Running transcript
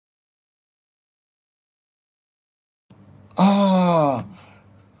Ah,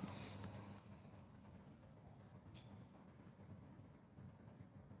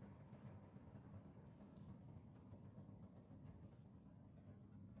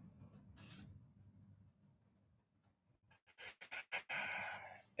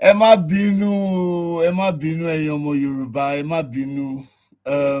 ẹ má bínú, ẹ̀yin ọmọ Yorùbá, ẹ má bínú.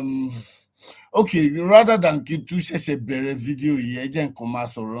 Okay, rather than kí n tún ṣẹ̀ṣẹ̀ bẹ̀rẹ̀ fídíò yìí, ẹ jẹ́ nǹkan máa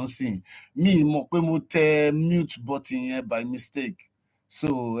sọ̀rọ̀ ńsìn. Mi ì mọ̀ pé mo tẹ mute button yẹn by mistake. So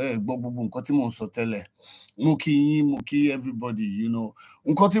ẹ gbọ́ gbogbo nǹkan tí mò ń sọ tẹ́lẹ̀. Mo kí yín, mo kí everybody, you know.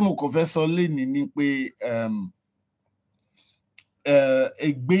 Nǹkan tí mo kàn fẹ́ sọ lénìí ni pé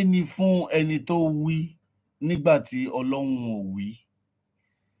ègbé ni fún ẹni tó wí nígbà tí Ọlọ́run ò wí.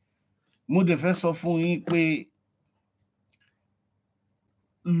 Mo dẹ̀ fẹ́ sọ fún yín pé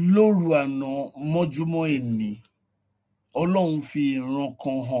lóru àná mọ́júmọ́ èní, Ọlọ́run fi ìran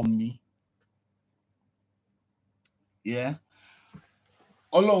kan hàn mí. Yeah.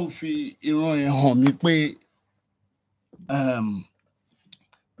 Ọlọ́run fi ìran yẹn hàn mí pé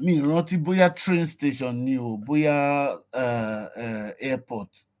mi ì rántí bóyá train station ni o, bóyá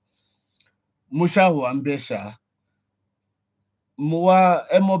airport. Mo ṣáà wà ńbẹ̀ ṣá. Mo wá,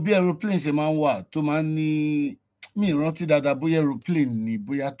 ẹ mọ bí aeroplane ṣe máa ń wà tó máa ń ní, mi ì rántí dáadáa bóyá aeroplane ni,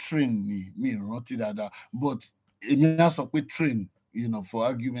 bóyá train ni, mi ì rántí dáadáa. But èmi á sọ pé train, you know, for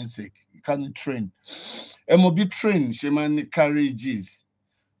argument's sake, ká ní train. Ẹ mọ bí train ṣe máa ń ní carriages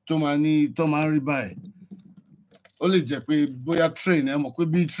tó máa ń rí báyìí. Ó lè jẹ́ pé bóyá train, ẹ mọ̀ pé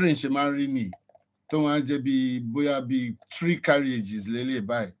bí train ṣe máa ń rí nìyí, tó máa ń jẹ́ bí bóyá bí 3 carriages lélẹ̀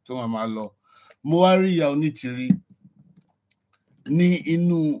báyìí tó máa lọ. Mo wá rí ìyá onítìrí ní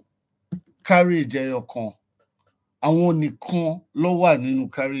inú carriage ẹyọ kan. Àwọn nìkan ló wà nínú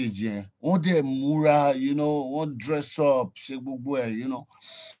carriage yẹn. Wọ́n dẹ̀ múra, you know, wọ́n dress up, ṣe gbogbo ẹ̀, you know.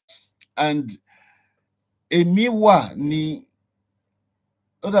 And èmi wà ní,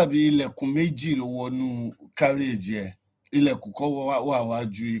 ó dàbí ilẹ̀kùn méjì ló wọnú carriage yẹn. Ilẹ̀kùn kan wà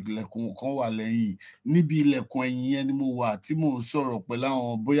wájú, ilẹ̀kùn kan wà lẹ́yìn. Níbi ilẹ̀kùn ẹ̀yìn yẹn ni mo wà tí mò ń sọ̀rọ̀ pẹ̀lú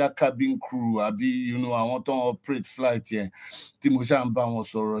àwọn bóyá cabin crew àbí, you know, àwọn tó ń operate flight yẹn, tí mo ṣáà ń bá wọn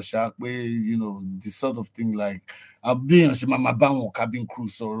sọ̀rọ̀ ṣá pé, you know, the sort of thing like, bí èèyàn ṣe máa bá àwọn cabin crew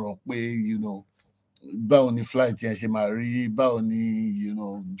sọ̀rọ̀ pé, you know, báwo ni flight yẹn ṣe máa rí, báwo ni, you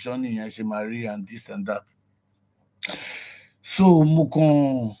know, journey yẹn ṣe máa rí and this and that. So mo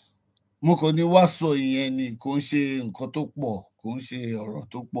kàn ní wá sọ ìyẹn ni, kò ń ṣe nǹkan tó pọ̀, kò ń ṣe ọ̀rọ̀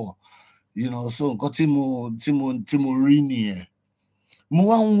tó pọ̀, you know. So nǹkan tí mo rí nìyẹn. Mo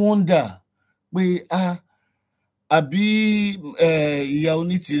wá ń wonder pé àbí ìyá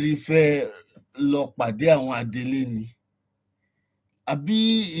onítìrí fẹ́ lọ pàdé àwọn Adele ni? Àbí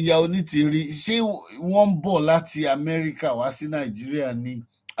ìyá onítìrí ṣé wọ́n ń bọ̀ láti Amẹ́ríkà wá sí Nàìjíríà ni?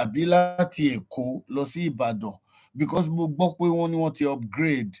 Àbí láti Èkó lọ sí Ìbàdàn? Because mo gbọ́ pé wọ́n ní wọ́n ti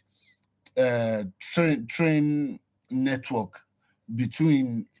upgrade train network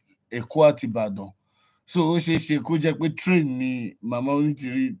between Èkó àti Ìbàdàn. So ó ṣeé ṣe kó jẹ́ pé train ni màmá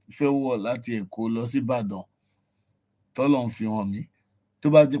onítìrí fẹ́ wọ̀ láti Èkó lọ sí Ìbàdàn tọ́lọ́run fi hàn mí. Tó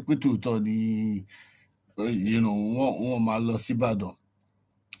bá jẹ́ pé tòótọ́ ni, you know, wọ́n máa lọ sí Ìbàdàn.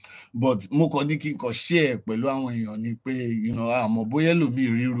 But mo kàn ní kí n kàn share pẹ̀lú àwọn èèyàn ni pé, you know, àmọ́ bóyá ẹlòmíì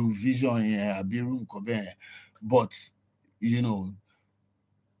rí irú vision yẹn àbí irú nǹkan bẹ́ẹ̀. But, you know,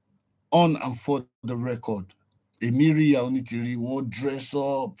 on and for the record, èmi rí ìyá onítìrí, wọ́n dress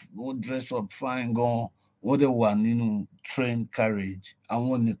up fine gan. Wọ́n dẹ̀ wà nínú train carriage.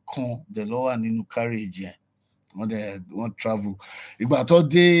 Àwọn nìkan dẹ̀ ló wà nínú carriage yẹn. Wọ́n travel. Ìgbà tó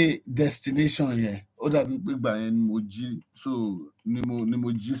dé destination yẹn, ó dàbí pé ìgbà yẹn ni mo jí, so ni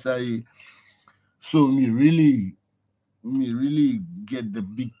mo jí sáyé. So mi really get the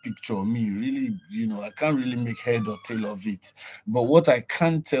big picture. Me really, you know, I can't really make head or tail of it. But what I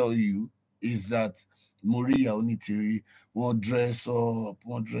can tell you is that mo rí ìyá onítìrí, wọ́n dress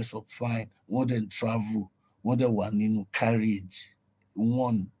up fine, wọ́n dẹ̀ travel, wọ́n dẹ̀ wà nínú carriage,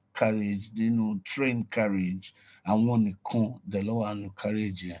 one carriage, nínú train carriage. Àwọn nìkan dẹ̀ ló wà nínú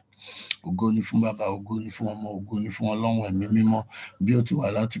carriage yẹn. Ògo ni fún Bàbá, ògo ni fún Ọmọ, ògo ni fún Ọlọ́run ẹ̀mí mímọ́, bí ó ti wà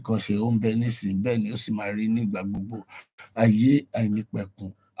látìkọ́ṣe, ó ń bẹ nísìnyí, bẹ́ẹ̀ ni ó sì máa rí nígbà gbogbo. Ayé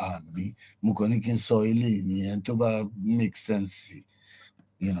àìnípẹ̀kun, àmín. Mo kàn ní kí n sọ eléyìí nìyẹn, tó bá make sense,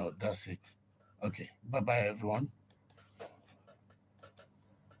 you know, that's it. Okay, bye-bye everyone.